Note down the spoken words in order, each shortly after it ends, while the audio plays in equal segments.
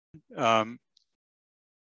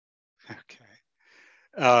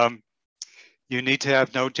You need to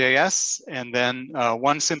have Node.js, and then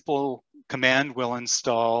one simple command will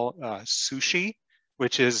install Sushi,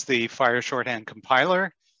 which is the FHIR shorthand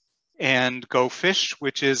compiler, and Go Fish,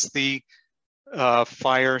 which is the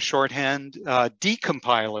FHIR shorthand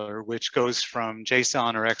decompiler, which goes from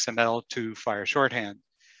JSON or XML to FHIR shorthand.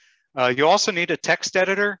 You also need a text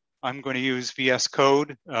editor. I'm going to use VS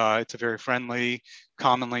Code. It's a very friendly,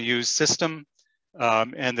 commonly used system.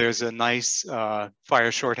 And there's a nice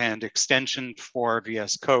FHIR shorthand extension for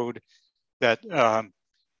VS Code that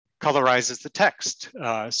colorizes the text.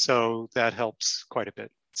 So that helps quite a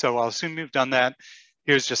bit. So I'll assume you've done that.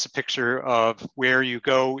 Here's just a picture of where you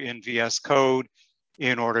go in VS Code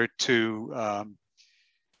in order to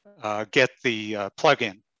get the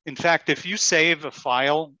plugin. In fact, if you save a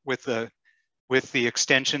file with the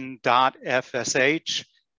extension .fsh,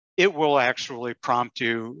 it will actually prompt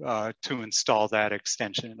you to install that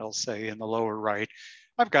extension. It'll say in the lower right,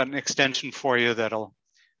 I've got an extension for you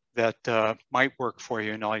that might work for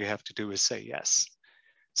you, and all you have to do is say yes.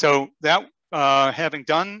 So that having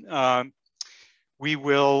done, we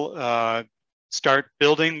will start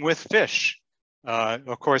building with fish.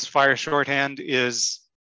 Of course, FHIR shorthand is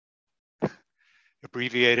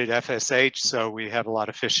abbreviated FSH, so we have a lot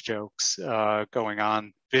of fish jokes going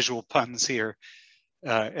on, visual puns here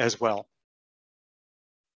as well.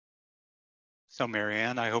 So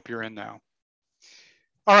Marianne, I hope you're in now.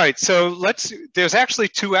 All right, so there's actually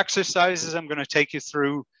 2 exercises I'm going to take you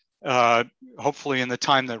through, hopefully in the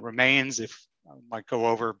time that remains. If I might go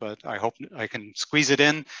over, but I hope I can squeeze it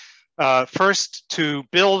in. First, to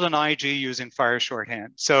build an IG using FHIR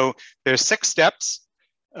shorthand. So there's 6 steps.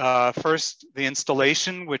 First, the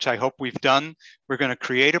installation, which I hope we've done. We're going to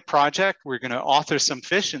create a project. We're going to author some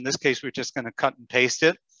fish. In this case, we're just going to cut and paste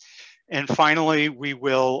it. And finally, we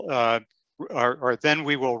will, then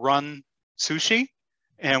we will run Sushi,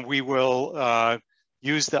 and we will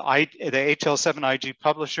use the HL7 IG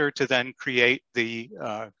publisher to then create the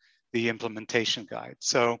implementation guide.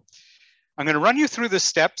 So I'm going to run you through the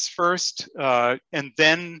steps first, and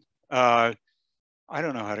then I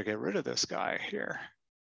don't know how to get rid of this guy here.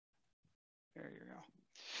 There you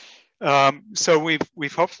go. So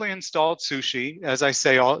we've hopefully installed Sushi. As I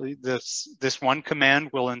say, this one command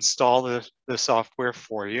will install the software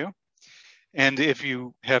for you. And if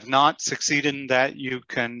you have not succeeded in that, you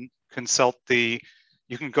can consult you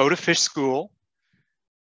can go to Fish School,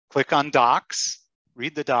 click on Docs,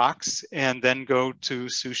 read the docs, and then go to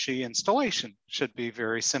Sushi installation. Should be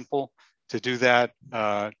very simple to do that.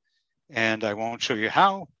 And I won't show you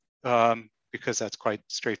how, because that's quite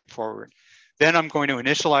straightforward. Then I'm going to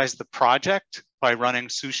initialize the project by running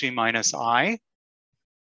sushi -i.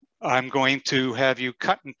 I'm going to have you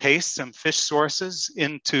cut and paste some fish sources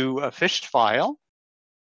into a fish file.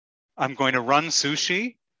 I'm going to run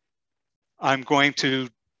Sushi. I'm going to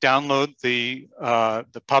download the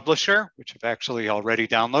publisher, which I've actually already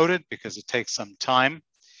downloaded because it takes some time.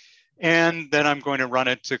 And then I'm going to run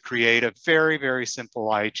it to create a very, very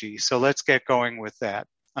simple IG. So let's get going with that.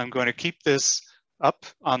 I'm going to keep this up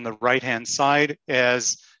on the right-hand side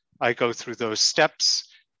as I go through those steps,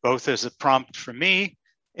 both as a prompt for me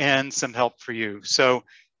and some help for you. So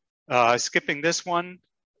skipping this one,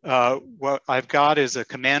 what I've got is a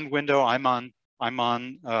command window. I'm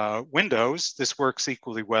on Windows. This works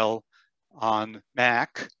equally well on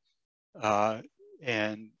Mac.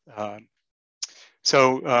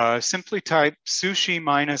 So simply type sushi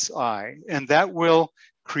 -i, and that will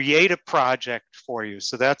create a project for you.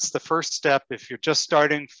 So that's the first step if you're just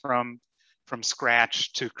starting from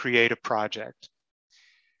scratch to create a project.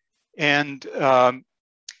 And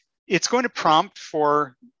it's going to prompt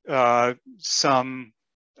for some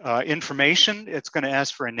information. It's going to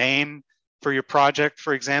ask for a name for your project,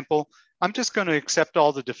 for example. I'm just going to accept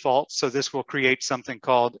all the defaults. So this will create something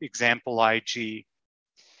called example IG.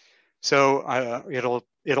 So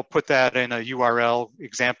it'll put that in a URL,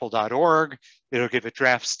 example.org. It'll give it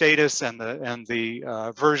draft status, and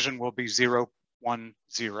the version will be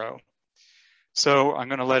 0.10. So I'm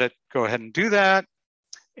going to let it go ahead and do that,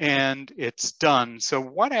 and it's done. So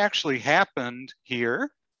what actually happened here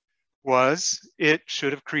was it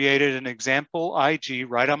should have created an example IG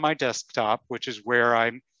right on my desktop, which is where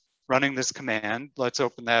I'm running this command. Let's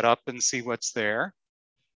open that up and see what's there.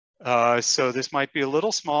 So this might be a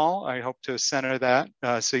little small. I hope to center that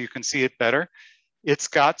so you can see it better. It's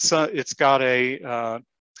got a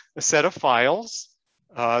set of files.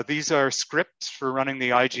 These are scripts for running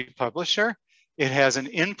the IG publisher. It has an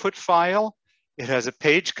input file. It has a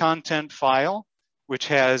page content file, which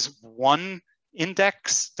has one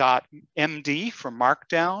index.md for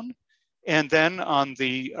markdown. And then on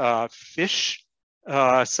the fish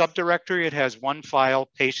subdirectory, it has one file,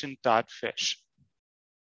 patient.fish.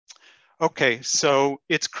 Okay, so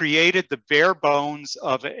it's created the bare bones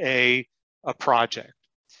of a project.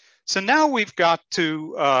 So now we've got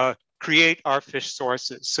to create our fish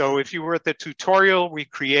sources. So if you were at the tutorial, we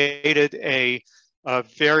created a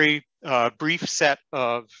very brief set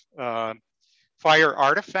of FHIR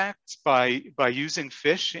artifacts by using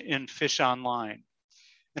fish in Fish Online.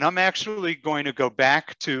 And I'm actually going to go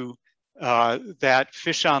back to that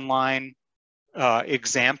Fish Online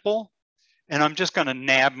example, and I'm just going to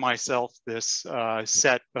nab myself this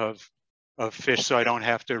set of fish so I don't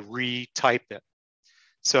have to retype it.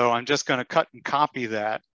 So I'm just going to cut and copy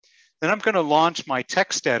that. Then I'm going to launch my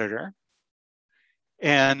text editor.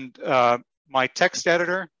 And my text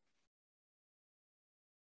editor,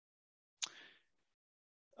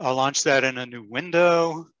 I'll launch that in a new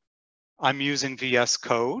window. I'm using VS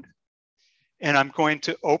Code. And I'm going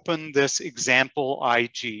to open this example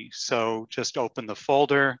IG. So just open the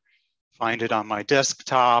folder, find it on my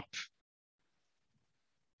desktop.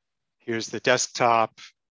 Here's the desktop.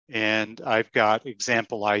 And I've got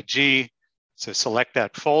example IG. So select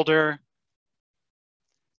that folder.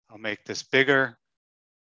 I'll make this bigger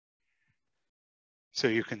so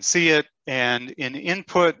you can see it. And in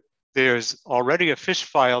input, there's already a fish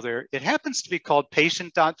file there. It happens to be called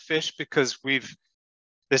patient.fish because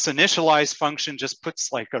this initialize function just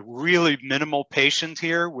puts like a really minimal patient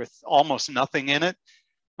here with almost nothing in it.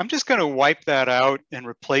 I'm just going to wipe that out and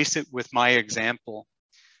replace it with my example.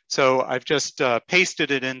 So I've just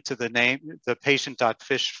pasted it into the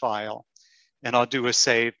patient.fish file, and I'll do a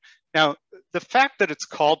save. Now, the fact that it's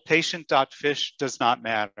called patient.fish does not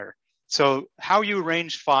matter. So how you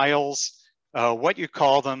arrange files, what you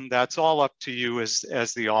call them, that's all up to you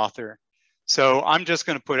as the author. So I'm just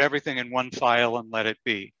going to put everything in one file and let it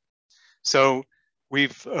be. So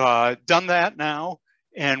we've done that now,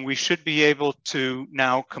 and we should be able to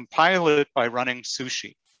now compile it by running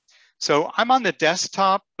sushi. So I'm on the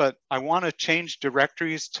desktop, but I want to change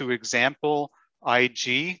directories to example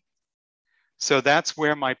IG. So that's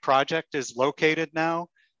where my project is located now,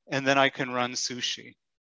 and then I can run sushi.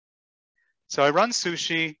 So I run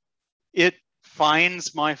sushi, it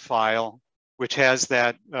finds my file, which has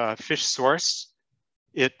that fish source.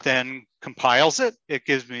 It then compiles it. It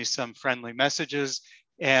gives me some friendly messages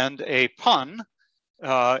and a pun,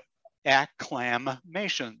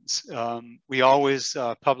 acclamations. We always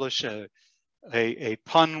publish a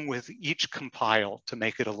pun with each compile to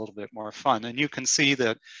make it a little bit more fun. And you can see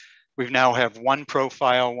that we now have one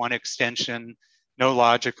profile, one extension, no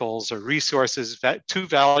logicals or resources, 2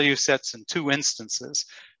 value sets and 2 instances.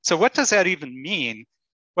 So what does that even mean?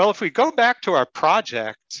 Well, if we go back to our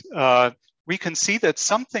project, we can see that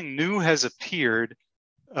something new has appeared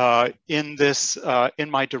in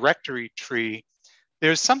my directory tree.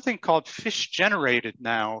 There's something called fish generated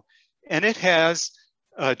now, and it has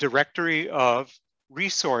a directory of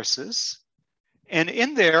resources. And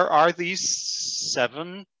in there are these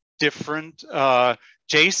 7 different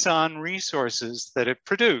JSON resources that it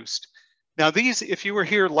produced. Now these, if you were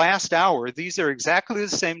here last hour, these are exactly the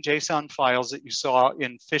same JSON files that you saw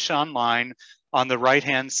in Fish Online on the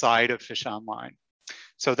right-hand side of Fish Online.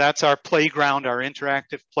 So that's our playground, our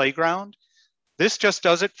interactive playground. This just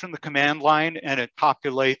does it from the command line, and it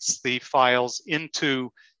populates the files into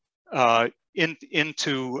the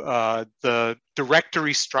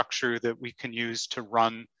directory structure that we can use to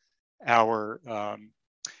run our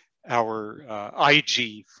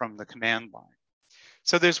IG from the command line.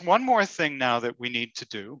 So there's one more thing now that we need to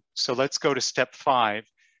do. So let's go to step 5.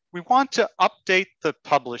 We want to update the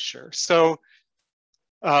publisher. So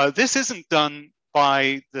this isn't done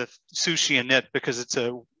by the sushi init because it's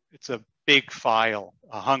a big file,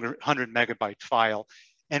 100 megabyte file,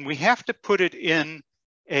 and we have to put it in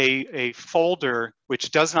a folder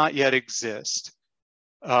which does not yet exist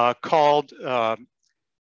called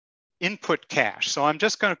input cache. So I'm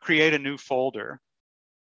just going to create a new folder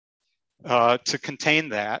to contain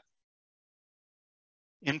that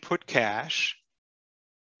input cache,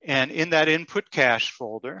 and in that input cache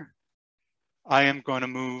folder, I am going to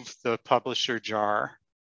move the publisher jar.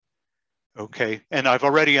 Okay, and I've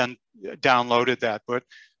already downloaded that, but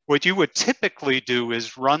what you would typically do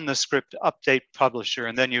is run the script update publisher,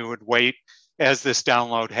 and then you would wait as this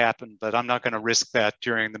download happened, but I'm not going to risk that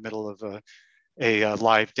during the middle of a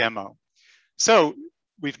live demo. So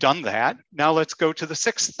we've done that. Now let's go to the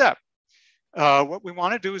 6th step. What we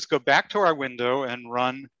want to do is go back to our window and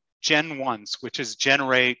run gen once, which is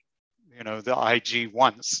generate, the IG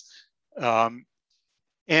once.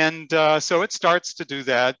 And so it starts to do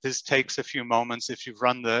that. This takes a few moments. If you've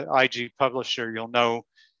run the IG publisher, you'll know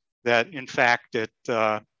that in fact it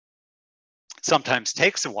sometimes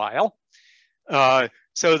takes a while.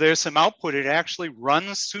 So there's some output. It actually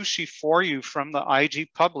runs sushi for you from the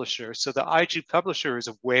IG publisher. So the IG publisher is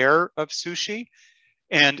aware of sushi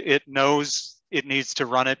and it knows it needs to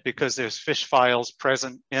run it because there's fish files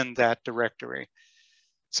present in that directory.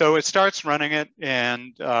 So it starts running it,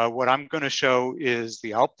 and what I'm going to show is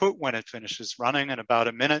the output when it finishes running in about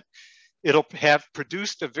a minute. It'll have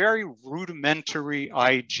produced a very rudimentary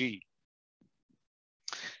IG.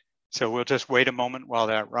 So we'll just wait a moment while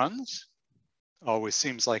that runs. Always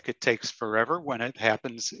seems like it takes forever when it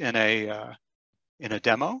happens in a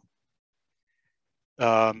demo.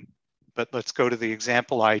 But let's go to the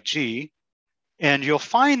example IG, and you'll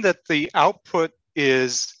find that the output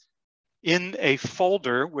is in a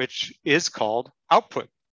folder which is called output.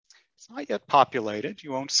 It's not yet populated.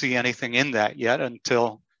 You won't see anything in that yet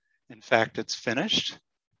until, in fact, it's finished.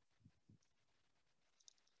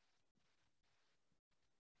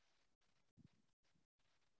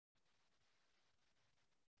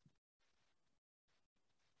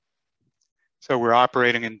 So we're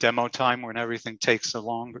operating in demo time when everything takes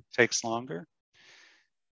longer.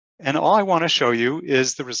 And all I want to show you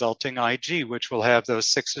is the resulting IG, which will have those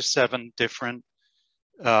 6 or 7 different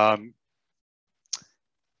FHIR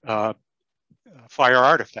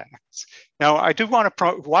artifacts. Now, I do want to,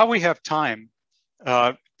 while we have time,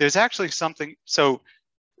 there's actually something. So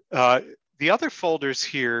the other folders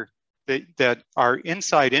here that are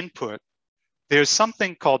inside input, there's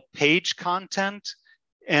something called page content.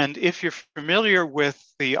 And if you're familiar with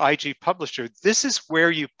the IG publisher, this is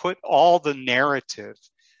where you put all the narrative.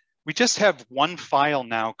 We just have one file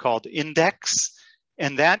now called index,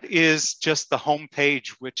 and that is just the home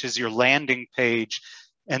page, which is your landing page.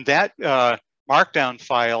 And that markdown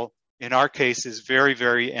file, in our case, is very,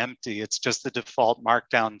 very empty. It's just the default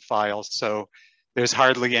markdown file, so there's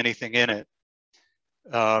hardly anything in it.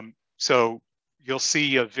 So you'll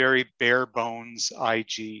see a very bare bones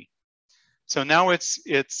IG. So now it's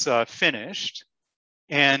finished,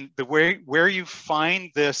 and the way where you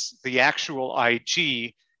find this, the actual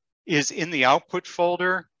IG, is in the output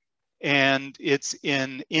folder, and it's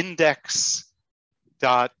in index.html.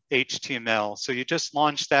 So you just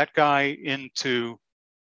launch that guy into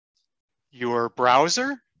your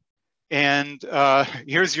browser, and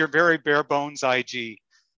here's your very bare bones IG.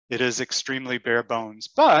 It is extremely bare bones,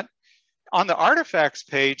 but on the artifacts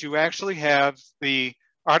page, you actually have the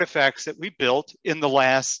artifacts that we built in the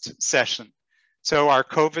last session. So our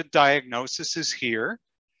COVID diagnosis is here.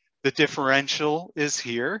 The differential is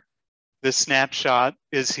here. The snapshot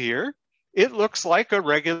is here. It looks like a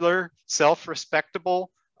regular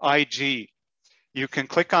self-respectable IG. You can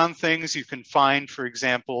click on things. You can find, for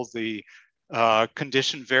example, the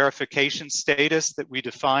condition verification status that we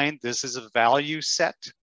defined. This is a value set,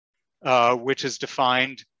 which is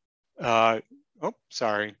defined. Oh,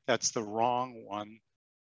 sorry, that's the wrong one.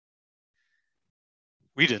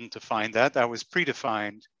 We didn't define that. That was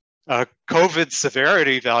predefined. COVID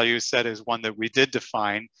severity value set is one that we did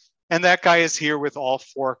define. And that guy is here with all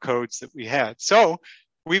 4 codes that we had. So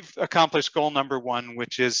we've accomplished goal number 1,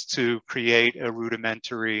 which is to create a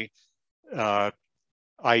rudimentary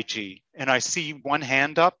IG. And I see one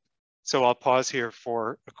hand up, so I'll pause here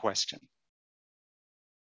for a question.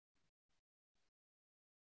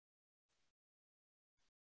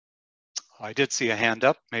 I did see a hand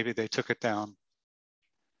up. Maybe they took it down.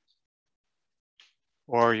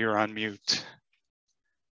 Or you're on mute.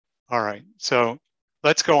 All right, so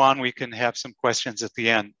let's go on. We can have some questions at the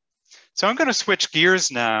end. So I'm going to switch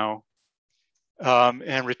gears now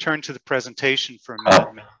and return to the presentation for a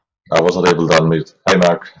minute. I wasn't able to unmute. Hi,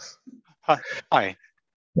 Mark. Hi.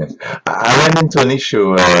 Yes. I ran into an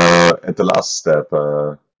issue at the last step.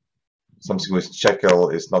 Something with Jekyll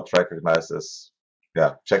is not recognized as,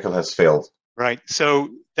 Jekyll has failed. Right, so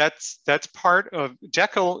that's part of,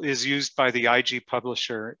 Jekyll is used by the IG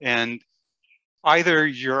publisher, and either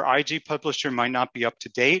your IG publisher might not be up to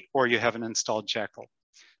date or you haven't installed Jekyll.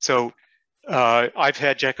 So I've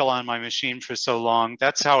had Jekyll on my machine for so long.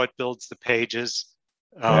 That's how it builds the pages.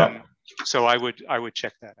 So I would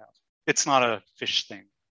check that out. It's not a fish thing.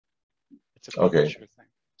 It's a publisher thing.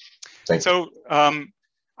 Thanks. So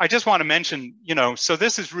I just want to mention, so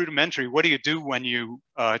this is rudimentary. What do you do when you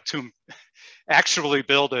to actually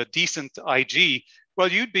build a decent IG? Well,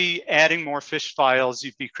 you'd be adding more fish files.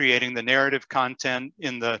 You'd be creating the narrative content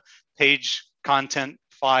in the page content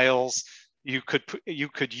files. You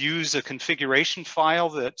could use a configuration file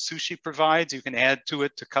that Sushi provides. You can add to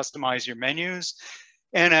it to customize your menus.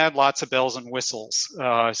 and add lots of bells and whistles.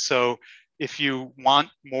 So if you want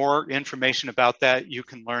more information about that, you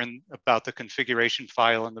can learn about the configuration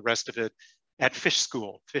file and the rest of it at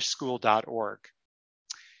fishschool.org.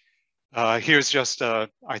 Here's just,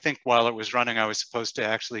 I think while it was running, I was supposed to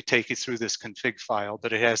actually take you through this config file,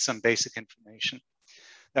 but it has some basic information.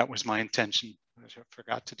 That was my intention. I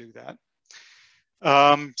forgot to do that.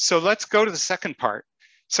 So let's go to the second part.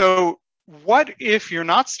 So what if you're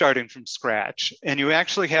not starting from scratch and you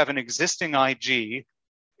actually have an existing IG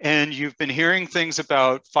and you've been hearing things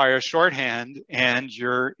about FHIR shorthand and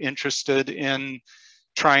you're interested in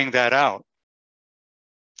trying that out?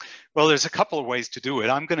 Well, there's a couple of ways to do it.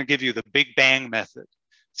 I'm going to give you the Big Bang method.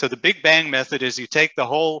 So the Big Bang method is you take the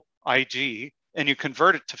whole IG and you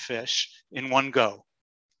convert it to fish in one go.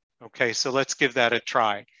 Okay, so let's give that a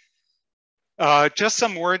try. Just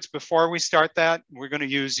some words before we start that. We're going to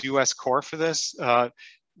use US Core for this.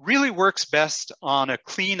 Really works best on a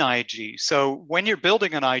clean IG. So when you're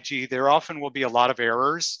building an IG, there often will be a lot of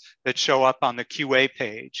errors that show up on the QA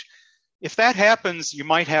page. If that happens, you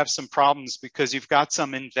might have some problems because you've got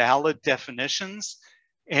some invalid definitions.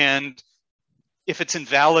 And if it's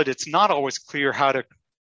invalid, it's not always clear how to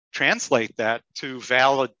translate that to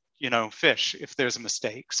valid, fish if there's a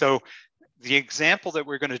mistake. So the example that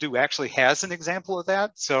we're going to do actually has an example of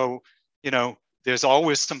that. So, there's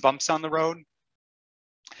always some bumps on the road,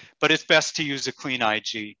 but it's best to use a clean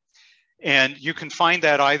IG. And you can find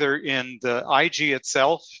that either in the IG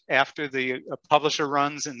itself after the publisher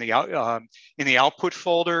runs in the output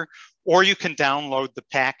folder, or you can download the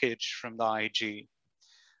package from the IG.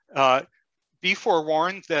 Be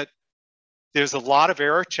forewarned that there's a lot of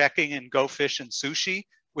error checking in Go Fish and Sushi,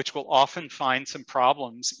 which will often find some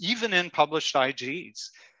problems, even in published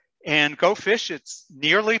IGs. And Go Fish, it's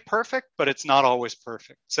nearly perfect, but it's not always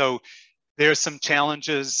perfect. So there's some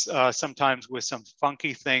challenges sometimes with some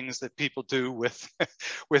funky things that people do with,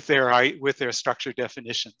 with their structure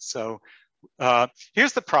definitions. So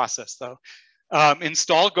here's the process though.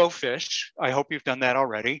 Install Go Fish. I hope you've done that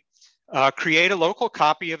already. Create a local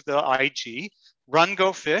copy of the IG. Run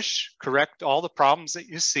Go Fish, correct all the problems that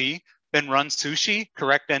you see. Then run Sushi,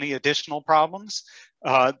 correct any additional problems.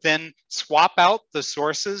 Then swap out the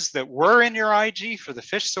sources that were in your IG for the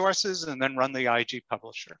fish sources, and then run the IG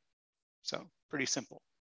publisher. So pretty simple.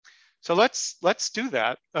 So let's do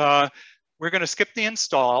that. We're going to skip the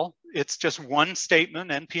install. It's just one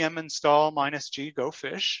statement, npm install -g go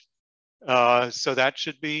fish. So that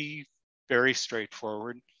should be very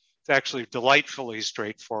straightforward. It's actually delightfully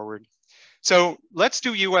straightforward. So let's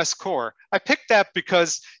do US Core. I picked that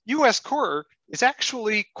because US Core is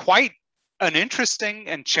actually quite an interesting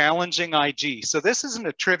and challenging IG. So this isn't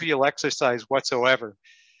a trivial exercise whatsoever.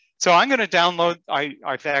 So I'm going to download,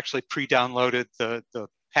 I've actually pre-downloaded the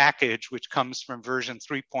package, which comes from version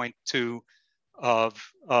 3.2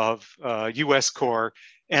 of US Core,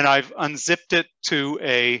 and I've unzipped it to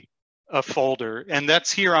a folder, and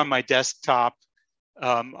that's here on my desktop.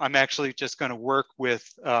 I'm actually just going to work with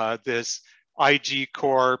this IG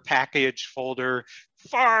Core package folder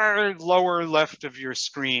far lower left of your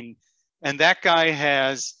screen. And that guy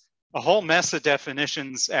has a whole mess of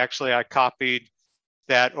definitions. Actually, I copied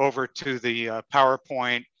that over to the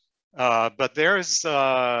PowerPoint, but there's,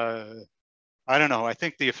 I don't know, I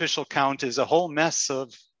think the official count is a whole mess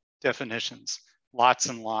of definitions, lots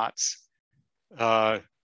and lots.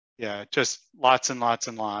 Yeah, just lots and lots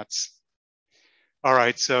and lots. All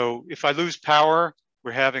right, so if I lose power,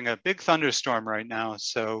 we're having a big thunderstorm right now,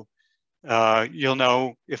 so you'll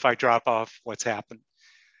know if I drop off what's happened.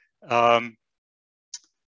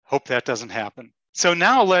 Hope that doesn't happen. So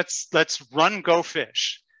now let's run Go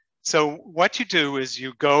Fish. So what you do is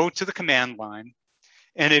you go to the command line,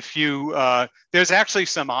 and if you there's actually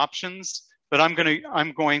some options, but I'm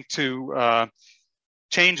going to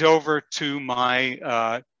change over to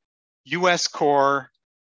my US Core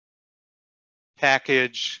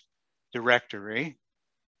package directory.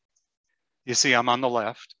 You see I'm on the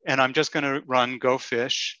left, and I'm just going to run Go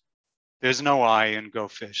Fish. There's no I in Go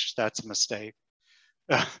Fish. That's a mistake.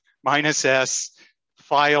 -s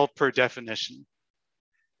file per definition.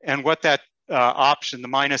 And what that option, the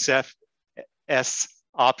 -s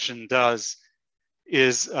option does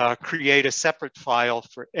is create a separate file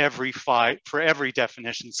for every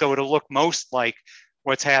definition. So it'll look most like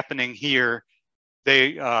what's happening here. They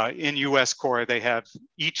in US Core, they have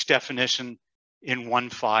each definition in one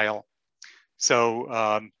file.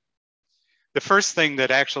 So the first thing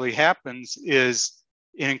that actually happens is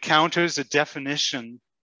it encounters a definition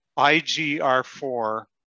IGR4,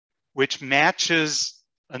 which matches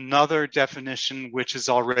another definition which is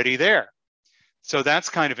already there. So that's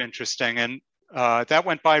kind of interesting. And That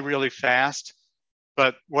went by really fast,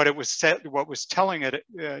 but what was telling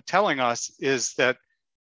us is that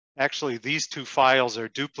actually these two files are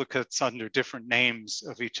duplicates under different names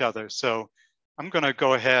of each other. So I'm going to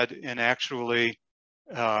go ahead and actually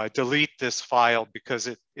delete this file because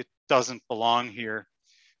it doesn't belong here.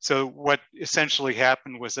 So what essentially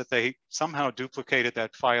happened was that they somehow duplicated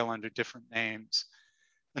that file under different names.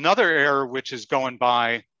 Another error which is going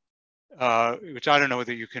by, which I don't know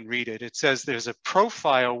whether you can read it, it says there's a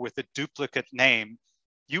profile with a duplicate name,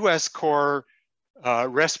 US core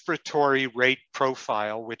respiratory rate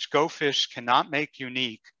profile, which GoFish cannot make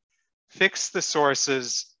unique, fix the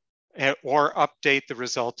sources, or update the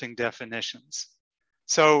resulting definitions.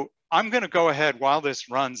 So I'm going to go ahead while this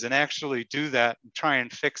runs and actually do that and try and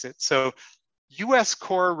fix it. So US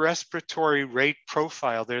core respiratory rate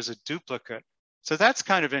profile, there's a duplicate. So that's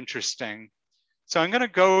kind of interesting. So I'm going to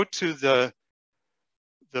go to the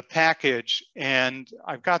package, and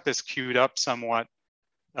I've got this queued up somewhat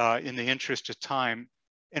in the interest of time.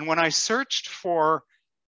 And when I searched for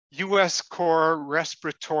US core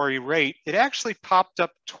respiratory rate, it actually popped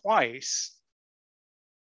up twice.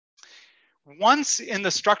 Once in the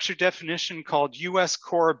structure definition called US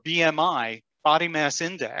core BMI, body mass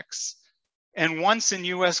index, and once in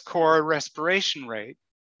US core respiration rate.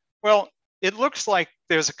 Well, it looks like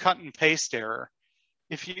there's a cut and paste error.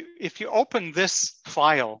 If you open this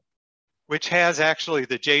file, which has actually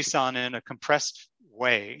the JSON in a compressed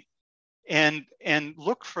way, and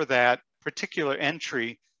look for that particular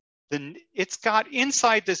entry, then it's got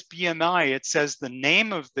inside this BMI, it says the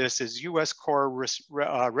name of this is US core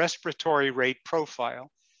respiratory rate profile.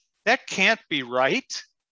 That can't be right.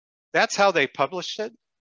 That's how they published it,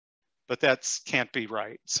 but that can't be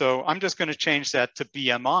right. So I'm just going to change that to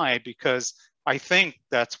BMI because I think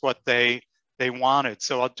that's what they wanted.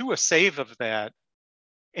 So I'll do a save of that.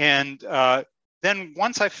 And then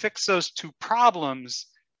once I fix those two problems,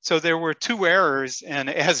 so there were two errors, and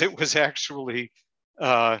as it was actually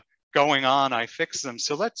going on, I fixed them.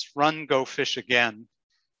 So let's run GoFish again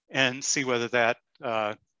and see whether that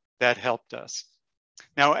helped us.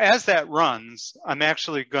 Now, as that runs, I'm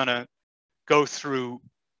actually going to go through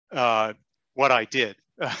what I did.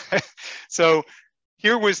 So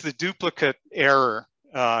here was the duplicate error.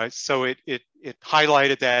 So it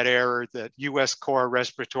highlighted that error, that US core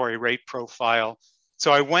respiratory rate profile.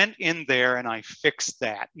 So I went in there and I fixed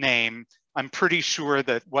that name. I'm pretty sure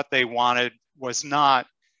that what they wanted was not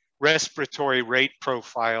respiratory rate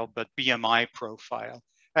profile, but BMI profile.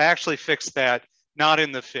 I actually fixed that not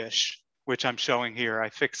in the fish, which I'm showing here. I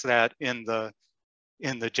fixed that in the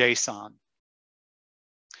JSON.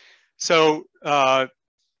 So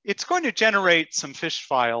it's going to generate some fish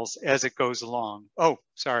files as it goes along. Oh,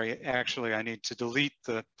 sorry, actually I need to delete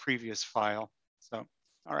the previous file. So,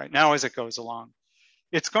 all right, now as it goes along,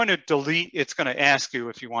 it's going to delete, it's going to ask you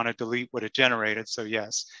if you want to delete what it generated, so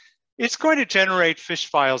yes. It's going to generate fish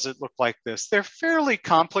files that look like this. They're fairly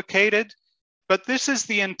complicated, but this is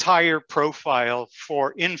the entire profile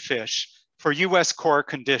for InFish for US core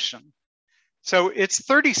condition. So it's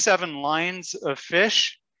 37 lines of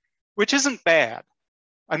fish, which isn't bad.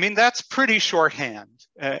 I mean, that's pretty shorthand.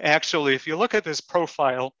 Actually, if you look at this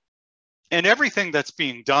profile and everything that's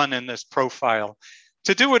being done in this profile,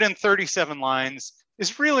 to do it in 37 lines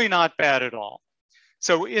is really not bad at all.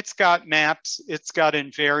 So it's got maps, it's got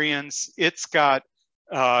invariants, it's got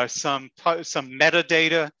some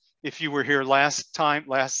metadata. If you were here last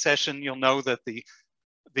session, you'll know that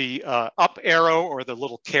the up arrow or the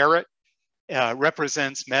little caret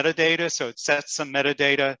represents metadata. So it sets some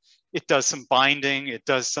metadata. It does some binding. It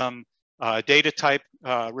does some data type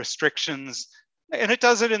restrictions. And it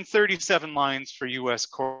does it in 37 lines for US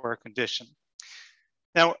core condition.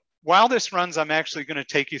 Now, while this runs, I'm actually going to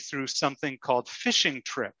take you through something called fishing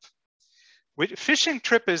trip. Fishing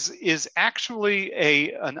trip is actually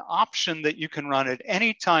an option that you can run at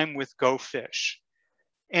any time with GoFish.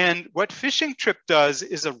 And what fishing trip does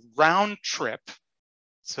is a round trip.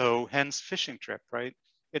 So hence fishing trip, right?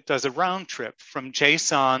 It does a round trip from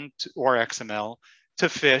JSON or XML to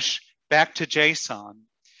fish back to JSON.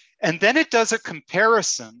 And then it does a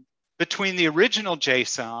comparison between the original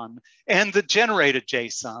JSON and the generated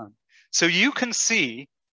JSON. So you can see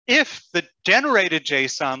if the generated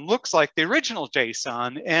JSON looks like the original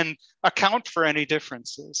JSON and account for any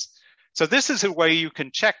differences. So this is a way you can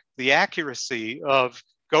check the accuracy of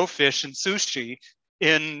GoFish and Sushi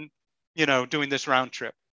in, doing this round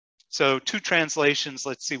trip. So 2 translations,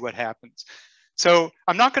 let's see what happens. So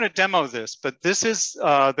I'm not going to demo this, but this is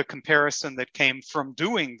the comparison that came from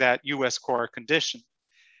doing that US core condition.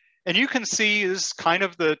 And you can see is kind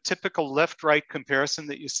of the typical left-right comparison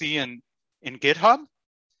that you see in in GitHub.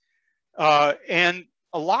 And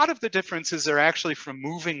a lot of the differences are actually from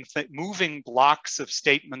moving blocks of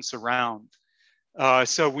statements around.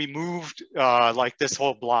 So we moved like this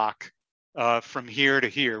whole block from here to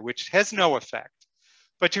here, which has no effect.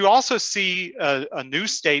 But you also see a new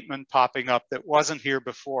statement popping up that wasn't here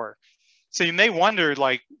before. So you may wonder,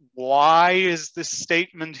 like, why is this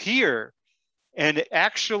statement here? And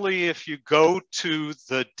actually, if you go to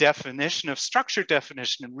the definition of structure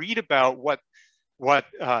definition and read about what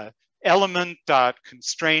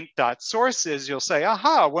element.constraint.source is, you'll say,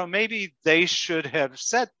 aha, well, maybe they should have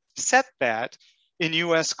set that in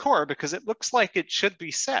US core because it looks like it should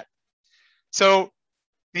be set. So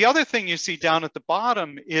the other thing you see down at the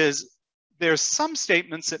bottom is there's some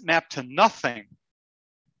statements that map to nothing.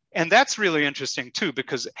 And that's really interesting too,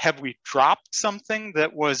 because have we dropped something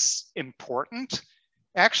that was important?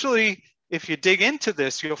 Actually, if you dig into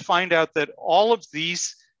this, you'll find out that all of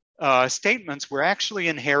these statements were actually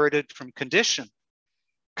inherited from condition.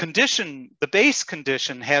 The base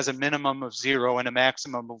condition has a minimum of 0 and a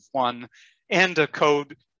maximum of 1, and the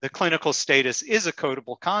clinical status is a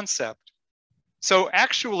codable concept. So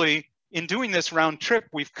actually, in doing this round trip,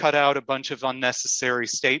 we've cut out a bunch of unnecessary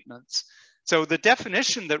statements. So the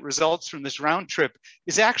definition that results from this round trip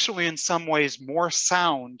is actually in some ways more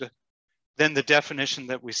sound than the definition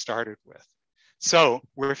that we started with. So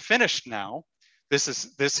we're finished now. This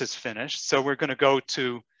is finished. So we're going to go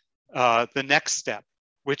to the next step,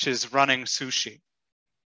 which is running sushi.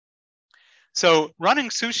 So running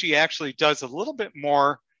sushi actually does a little bit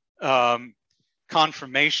more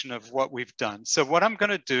confirmation of what we've done. So what I'm going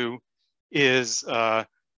to do is,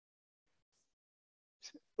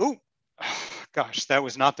 gosh, that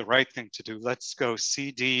was not the right thing to do. Let's go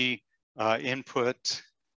CD input,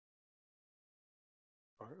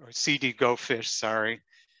 or CD go fish, sorry.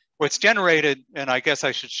 What's generated, and I guess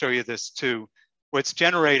I should show you this too, what's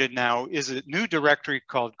generated now is a new directory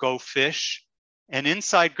called go fish. And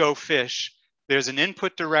inside go fish, there's an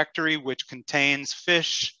input directory which contains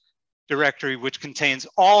fish directory, which contains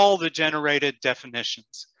all the generated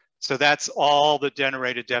definitions. So that's all the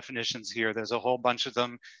generated definitions here. There's a whole bunch of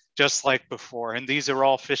them, just like before. And these are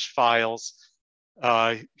all fish files.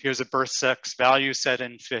 Here's a birth sex value set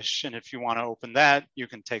in fish. And if you want to open that, you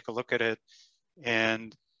can take a look at it.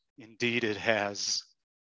 And indeed, it has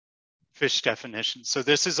fish definitions. So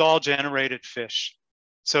this is all generated fish.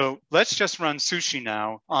 So let's just run sushi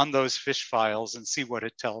now on those fish files and see what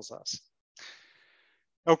it tells us.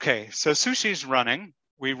 Okay, so sushi is running.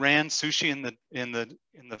 We ran sushi in the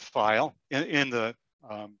file, in the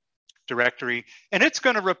directory, and it's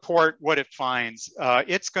going to report what it finds.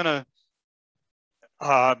 It's going to,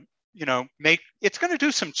 it's going to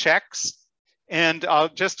do some checks, and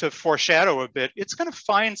just to foreshadow a bit, it's going to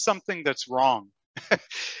find something that's wrong.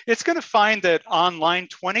 It's going to find that on line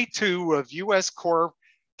 22 of US Core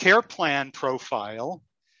Care Plan profile,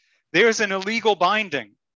 there's an illegal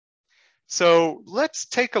binding. So let's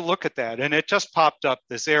take a look at that. And it just popped up,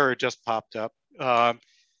 this error just popped up.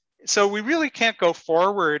 So we really can't go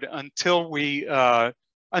forward until we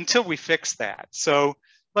fix that. So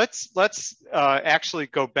let's actually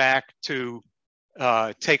go back to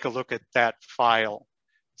take a look at that file.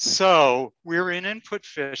 So we're in input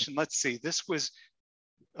fish, and let's see, this was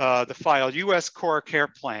the file US Core Care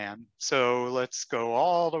Plan. So let's go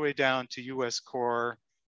all the way down to US Core.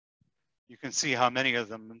 You can see how many of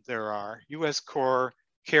them there are. US Core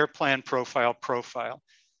Care Plan profile.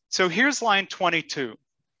 So here's line 22.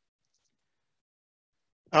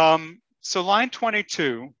 So line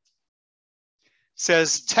 22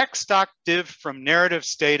 says text.div from narrative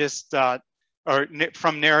status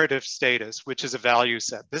from narrative status, which is a value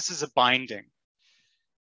set. This is a binding.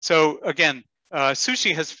 So again,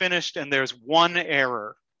 sushi has finished and there's one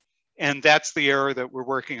error, and that's the error that we're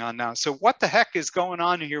working on now. So what the heck is going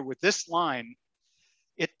on here with this line?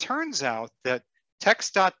 It turns out that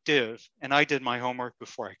text.div, and I did my homework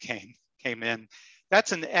before I came in,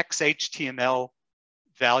 that's an XHTML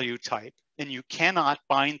value type, and you cannot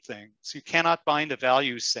bind things. You cannot bind a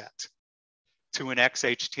value set to an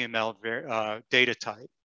XHTML data type.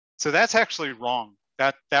 So that's actually wrong.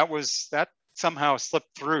 That somehow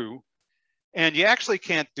slipped through, and you actually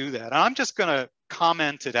can't do that. I'm just gonna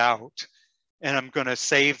comment it out, and I'm gonna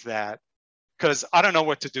save that because I don't know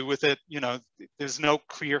what to do with it. You know, there's no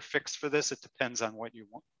clear fix for this. It depends on what you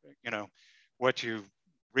want, you know, what you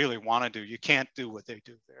really want to do. You can't do what they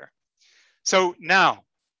do there. So now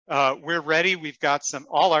we're ready. We've got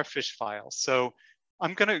all our fish files. So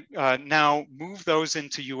I'm going to now move those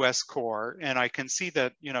into US Core, and I can see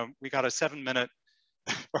that, you know, we got a 7-minute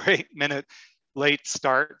or 8-minute late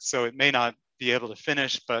start, so it may not be able to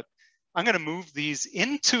finish, but I'm going to move these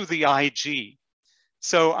into the IG.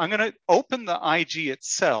 So I'm going to open the IG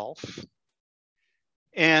itself.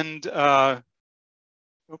 And, oh,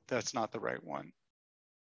 that's not the right one.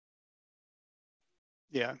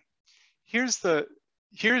 Yeah, here's the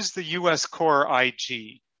US core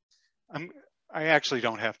IG. I actually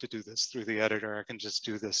don't have to do this through the editor. I can just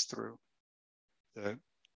do this through the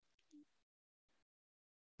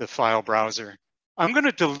file browser. I'm going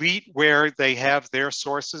to delete where they have their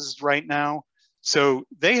sources right now. So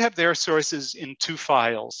they have their sources in 2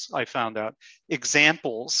 files, I found out.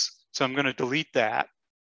 Examples, so I'm going to delete that.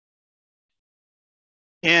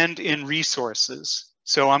 And in resources,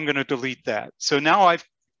 so I'm going to delete that. So now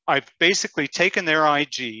I've basically taken their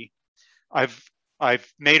IG.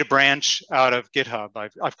 I've made a branch out of GitHub.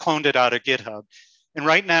 I've cloned it out of GitHub. And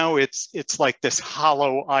right now it's like this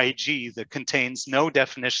hollow IG that contains no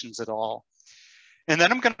definitions at all. And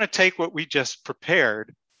then I'm going to take what we just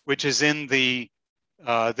prepared, which is in the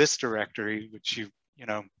this directory, which you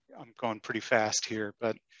know, I'm going pretty fast here,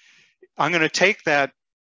 but I'm going to take that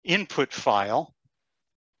input file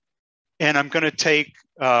and I'm going to take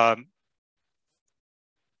that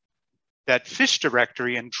fish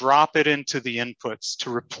directory and drop it into the inputs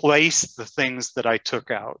to replace the things that I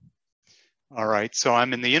took out. All right, so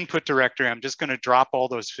I'm in the input directory. I'm just going to drop all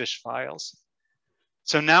those fish files.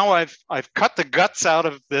 So now I've cut the guts out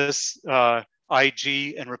of this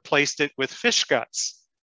IG and replaced it with fish guts.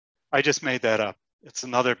 I just made that up. It's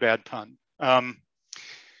another bad pun.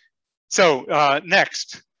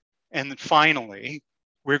 Next, and finally,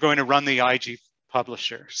 we're going to run the IG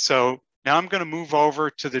publisher. So now I'm going to move over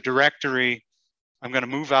to the directory. I'm going to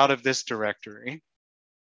move out of this directory.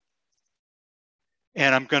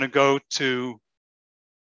 And I'm going to go to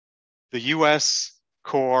the US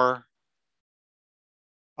core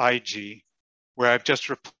IG, where I've just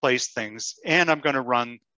replaced things, and I'm going to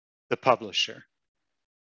run the publisher.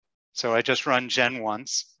 So I just run gen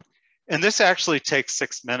once. And this actually takes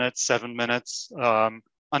 6 minutes, 7 minutes.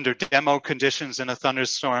 Under demo conditions in a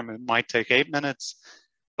thunderstorm, it might take 8 minutes,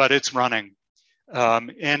 but it's running.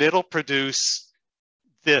 And it'll produce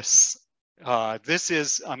this. This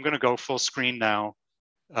is, I'm going to go full screen now.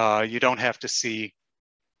 You don't have to see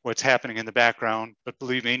what's happening in the background, but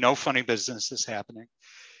believe me, no funny business is happening.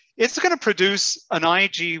 It's going to produce an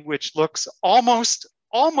IG which looks almost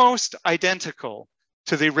identical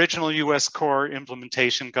to the original US core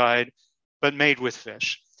implementation guide, but made with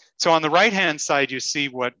fish. So on the right-hand side, you see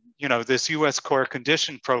what, you know, this US core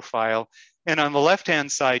condition profile, and on the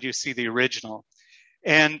left-hand side, you see the original.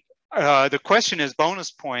 And the question is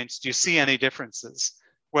bonus points. Do you see any differences?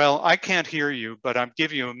 Well, I can't hear you, but I'll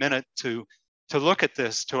give you a minute to look at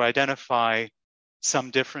this to identify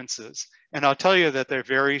some differences. And I'll tell you that they're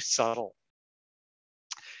very subtle.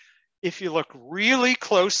 If you look really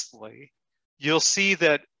closely, you'll see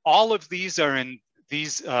that all of these are in,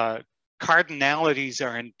 these cardinalities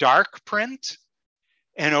are in dark print.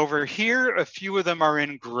 And over here, a few of them are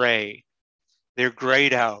in gray. They're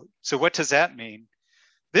grayed out. So what does that mean?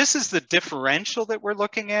 This is the differential that we're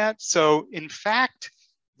looking at. So in fact,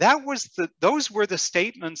 that was those were the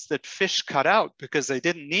statements that fish cut out because they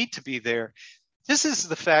didn't need to be there. This is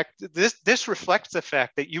the fact, this reflects the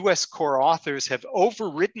fact that US core authors have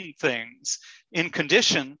overridden things in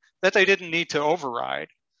condition that they didn't need to override.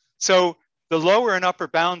 So the lower and upper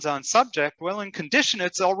bounds on subject, well, in condition,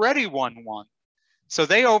 it's already 1-1. So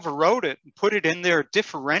they overrode it and put it in their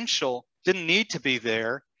differential, didn't need to be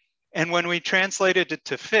there. And when we translated it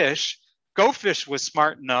to fish, GoFish was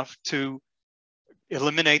smart enough to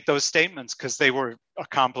eliminate those statements because they were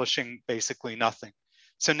accomplishing basically nothing.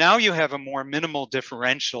 So now you have a more minimal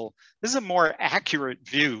differential. This is a more accurate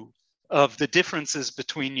view of the differences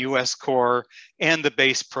between US core and the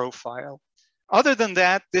base profile. Other than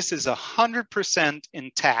that, this is 100%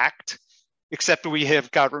 intact, except we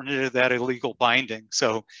have gotten rid of that illegal binding.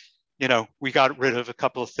 So, you know, we got rid of a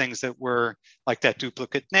couple of things that were like that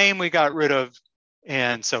duplicate name we got rid of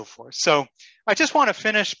and so forth. So I just want to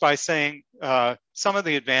finish by saying some of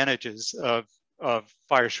the advantages of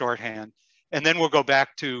FHIR shorthand. And then we'll go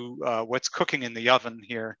back to what's cooking in the oven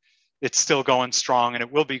here. It's still going strong, and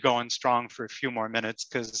it will be going strong for a few more minutes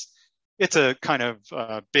because it's a kind of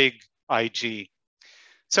big IG.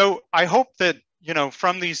 So I hope that, you know,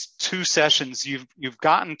 from these 2 sessions, you've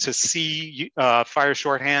gotten to see FHIR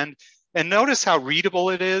shorthand and notice how readable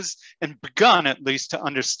it is, and begun at least to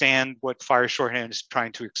understand what FHIR shorthand is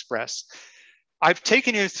trying to express. I've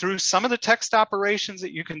taken you through some of the text operations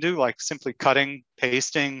that you can do, like simply cutting,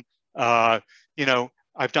 pasting, you know,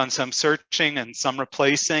 I've done some searching and some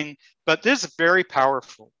replacing, but this is very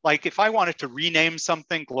powerful. Like if I wanted to rename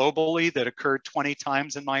something globally that occurred 20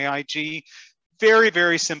 times in my IG, very,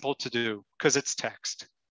 very simple to do because it's text.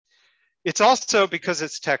 It's also, because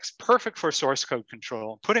it's text, perfect for source code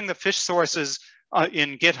control. Putting the fish sources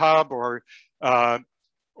in GitHub or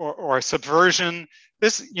Subversion,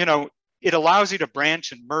 this, you know, it allows you to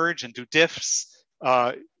branch and merge and do diffs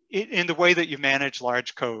in the way that you manage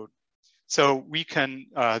large code. So we can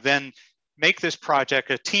then make this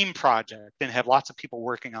project a team project and have lots of people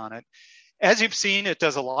working on it. As you've seen, it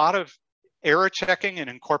does a lot of error checking and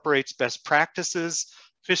incorporates best practices.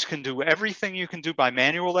 Fish can do everything you can do by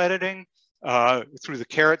manual editing through the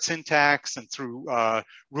caret syntax and through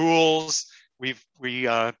rules. We've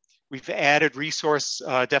added resource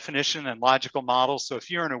definition and logical models. So if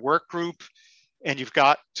you're in a work group and you've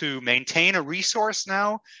got to maintain a resource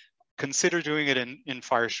now, consider doing it in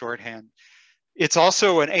FHIR shorthand. It's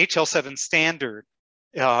also an HL7 standard.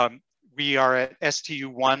 We are at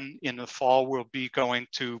STU1 in the fall. We'll be going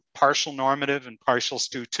to partial normative and partial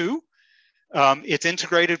STU2. It's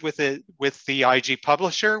integrated with the IG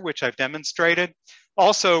publisher, which I've demonstrated.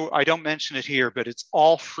 Also, I don't mention it here, but it's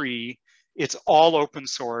all free. It's all open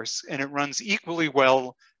source, and it runs equally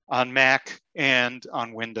well on Mac and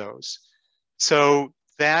on Windows. So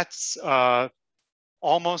that's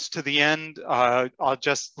almost to the end. I'll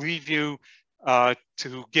just leave you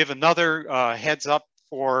to give another heads up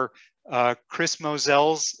for Chris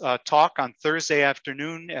Moselle's talk on Thursday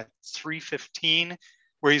afternoon at 3:15,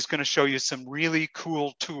 where he's going to show you some really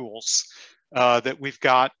cool tools that we've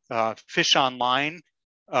got. Fish Online,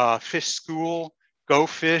 Fish School, Go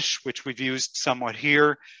Fish, which we've used somewhat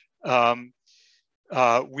here.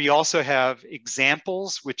 We also have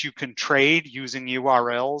examples which you can trade using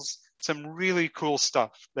URLs. Some really cool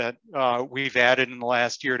stuff that we've added in the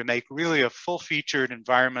last year to make really a full-featured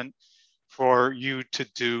environment for you to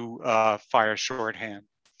do FHIR shorthand.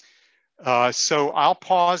 So I'll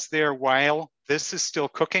pause there while this is still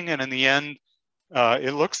cooking, and in the end,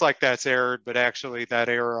 it looks like that's errored, but actually that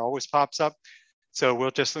error always pops up. So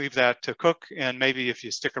we'll just leave that to cook, and maybe if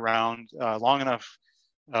you stick around long enough,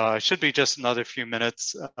 it should be just another few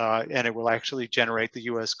minutes, and it will actually generate the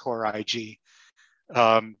US Core IG.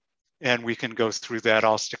 And we can go through that.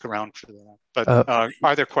 I'll stick around for that. But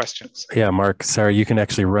are there questions? Yeah, Mark, sorry, you can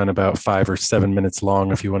actually run about 5 or 7 minutes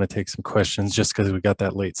long if you want to take some questions, just because we got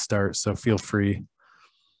that late start. So feel free.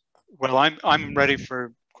 Well, I'm ready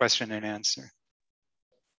for question and answer.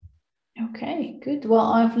 Okay, good.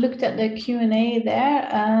 Well, I've looked at the Q&A there.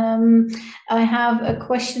 I have a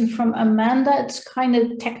question from Amanda. It's kind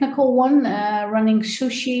of a technical one, running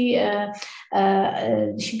Sushi.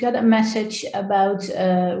 She got a message about,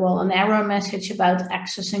 well, an error message about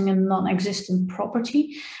accessing a non-existent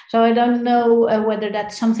property. So I don't know whether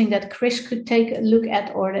that's something that Chris could take a look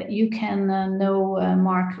at, or that you can know,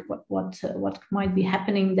 Mark, what might be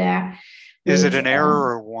happening there. Is it an error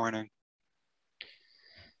or a warning?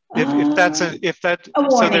 So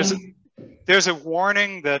there's a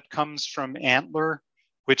warning that comes from Antler,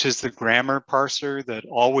 which is the grammar parser that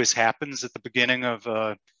always happens at the beginning of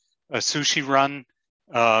a sushi run,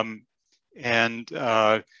 and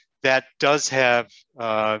that does have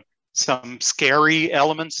some scary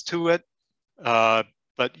elements to it,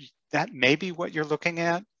 but that may be what you're looking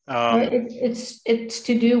at. It's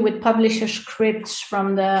to do with publisher scripts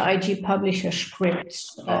from the IG publisher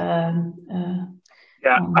scripts.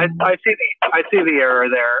 Yeah, I see the error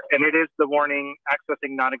there, and it is the warning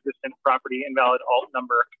accessing non-existent property invalid alt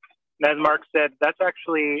number. And as Mark said, that's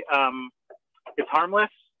actually it's harmless,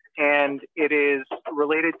 and it is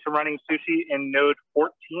related to running Sushi in node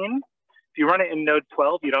 14. If you run it in node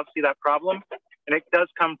 12, you don't see that problem, and it does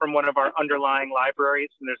come from one of our underlying libraries,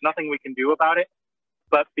 and there's nothing we can do about it.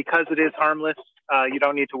 But because it is harmless, you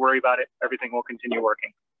don't need to worry about it. Everything will continue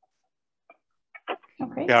working.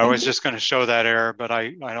 Okay, yeah, I was just going to show that error, but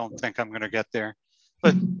I don't think I'm going to get there.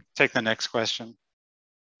 But take the next question.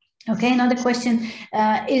 Okay, another question.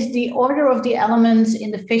 Is the order of the elements in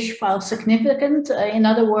the fish file significant? In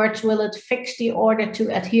other words, will it fix the order to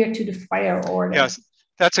adhere to the FHIR order? Yes,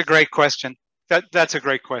 that's a great question. That's a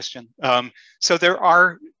great question. So there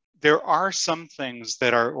are some things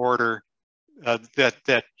that are order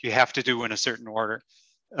that you have to do in a certain order.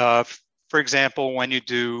 For example, when you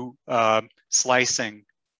do slicing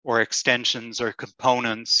or extensions or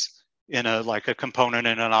components in like a component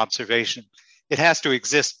in an observation, it has to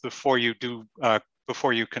exist before you do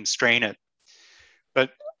before you constrain it.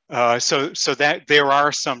 But so that there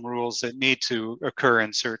are some rules that need to occur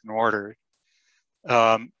in certain order,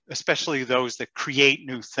 especially those that create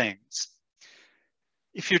new things.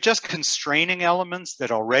 if you're just constraining elements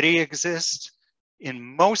that already exist, in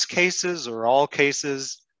most cases or all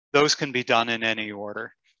cases, those can be done in any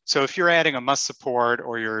order. So if you're adding a must support,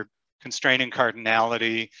 or you're constraining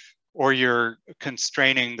cardinality, or you're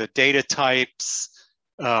constraining the data types,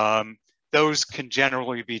 those can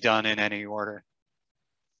generally be done in any order.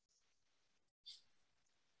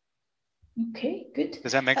 Okay, good.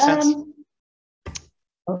 Does that make sense?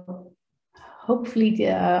 Hopefully,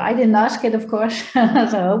 I didn't ask it, of course,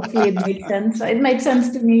 so hopefully it made sense. It made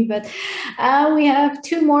sense to me, but we have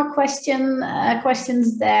two more questions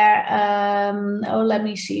there. Oh, let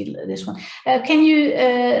me see this one. Can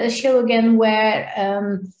you show again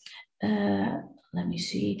where, let me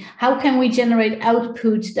see, how can we generate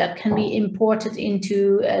outputs that can be imported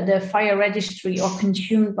into the FHIR registry or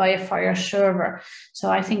consumed by a FHIR server?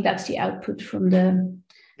 So I think that's the output from the...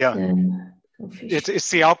 Yeah.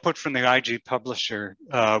 It's the output from the IG publisher,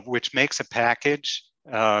 which makes a package.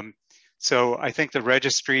 So I think the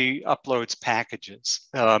registry uploads packages.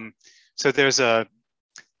 So there's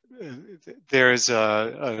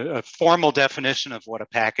a formal definition of what a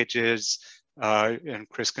package is, and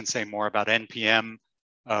Chris can say more about NPM,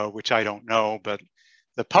 which I don't know, but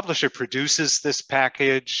the publisher produces this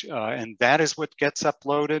package, and that is what gets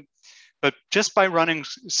uploaded. But just by running,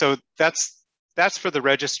 so that's for the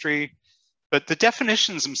registry. But the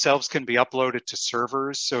definitions themselves can be uploaded to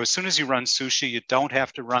servers. So as soon as you run Sushi, you don't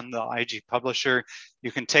have to run the IG publisher.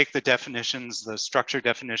 You can take the definitions, the structure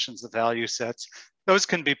definitions, the value sets. Those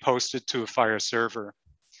can be posted to a FHIR server.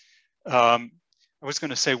 I was going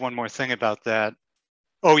to say one more thing about that.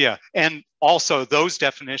 Oh yeah, and also those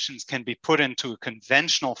definitions can be put into a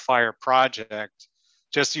conventional FHIR project.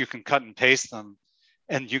 Just you can cut and paste them,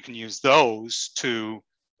 and you can use those to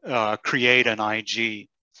create an IG.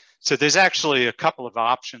 So there's actually a couple of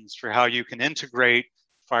options for how you can integrate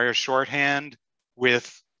FHIR Shorthand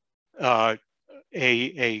with an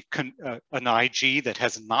IG that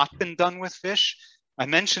has not been done with Fish. I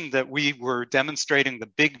mentioned that we were demonstrating the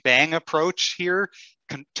Big Bang approach here,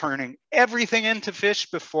 turning everything into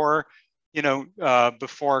Fish before,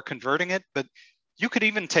 before converting it. But you could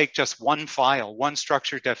even take just one file, one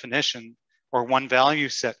structure definition, or one value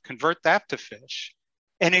set, convert that to Fish,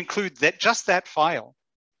 and include that just that file.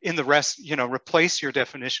 In the rest, replace your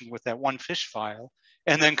definition with that one Fish file,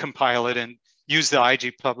 and then compile it and use the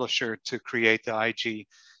IG publisher to create the IG.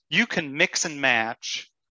 You can mix and match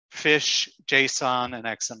Fish, JSON, and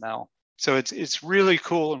XML. So it's really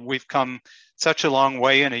cool, and we've come such a long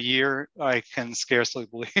way in a year. I can scarcely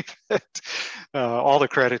believe it. All the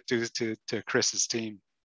credit due to Chris's team.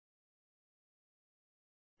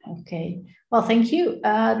 Okay, well, thank you.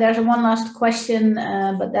 There's one last question,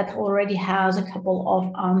 but that already has a couple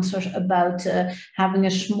of answers about having a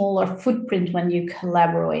smaller footprint when you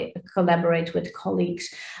collaborate with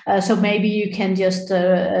colleagues. So maybe you can just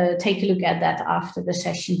take a look at that after the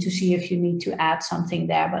session to see if you need to add something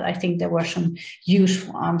there. But I think there were some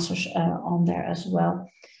useful answers on there as well.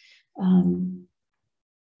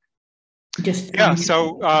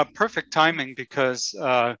 So perfect timing, because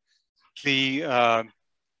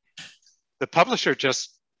the publisher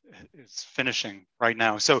just is finishing right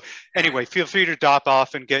now. So anyway, feel free to drop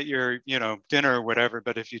off and get your, dinner or whatever.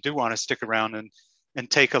 But if you do want to stick around and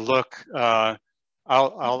take a look,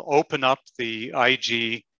 I'll open up the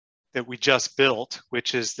IG that we just built,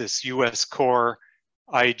 which is this US core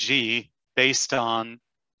IG based on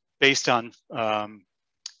Fish.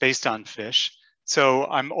 So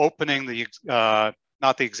I'm opening the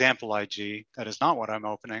not the example IG. That is not what I'm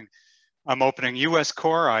opening. I'm opening US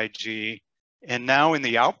core IG. And now in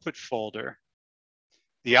the output folder,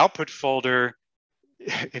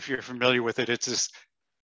 if you're familiar with it, it's this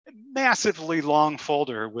massively long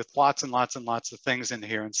folder with lots and lots and lots of things in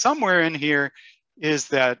here. And somewhere in here is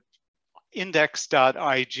that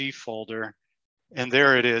index.ig folder. And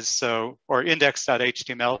there it is. So, or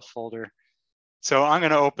index.html folder. So I'm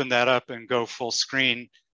going to open that up and go full screen.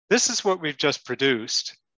 This is what we've just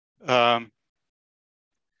produced. So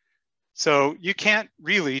you can't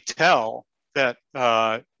really tell that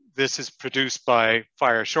this is produced by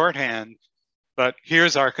FHIR Shorthand, but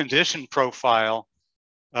here's our condition profile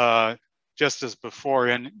just as before.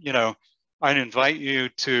 And, I'd invite you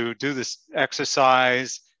to do this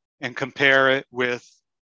exercise and compare it with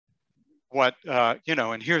what,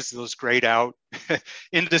 and here's those grayed out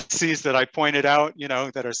indices that I pointed out,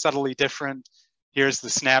 that are subtly different. Here's the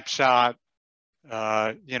snapshot,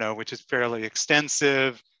 which is fairly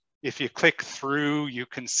extensive. If you click through, you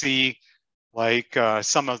can see like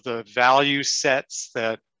some of the value sets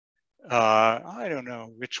that I don't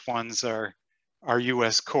know which ones are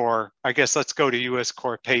US core. I guess let's go to US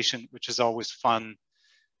core patient, which is always fun.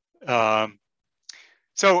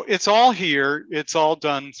 So it's all here. It's all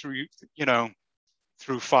done through, you know,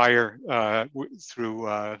 through FHIR,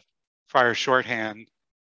 FHIR Shorthand,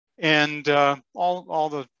 and all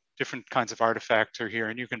the different kinds of artifacts are here,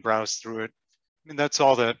 and you can browse through it. I mean, that's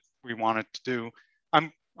all that we wanted to do.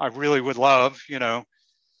 I really would love, you know,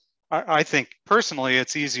 I think personally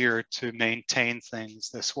it's easier to maintain things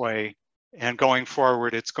this way, and going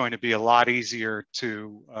forward it's going to be a lot easier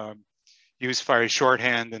to use FHIR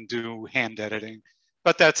Shorthand and do hand editing,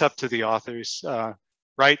 but that's up to the authors.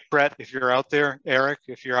 Right, Brett, if you're out there, Eric,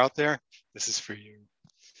 if you're out there, this is for you.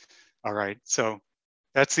 All right, so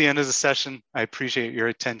that's the end of the session. I appreciate your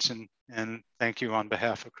attention, and thank you on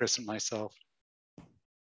behalf of Chris and myself.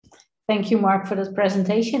 Thank you, Mark, for this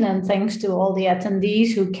presentation, and thanks to all the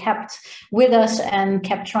attendees who kept with us and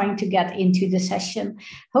kept trying to get into the session.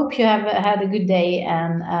 Hope you have had a good day,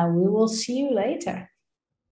 and we will see you later.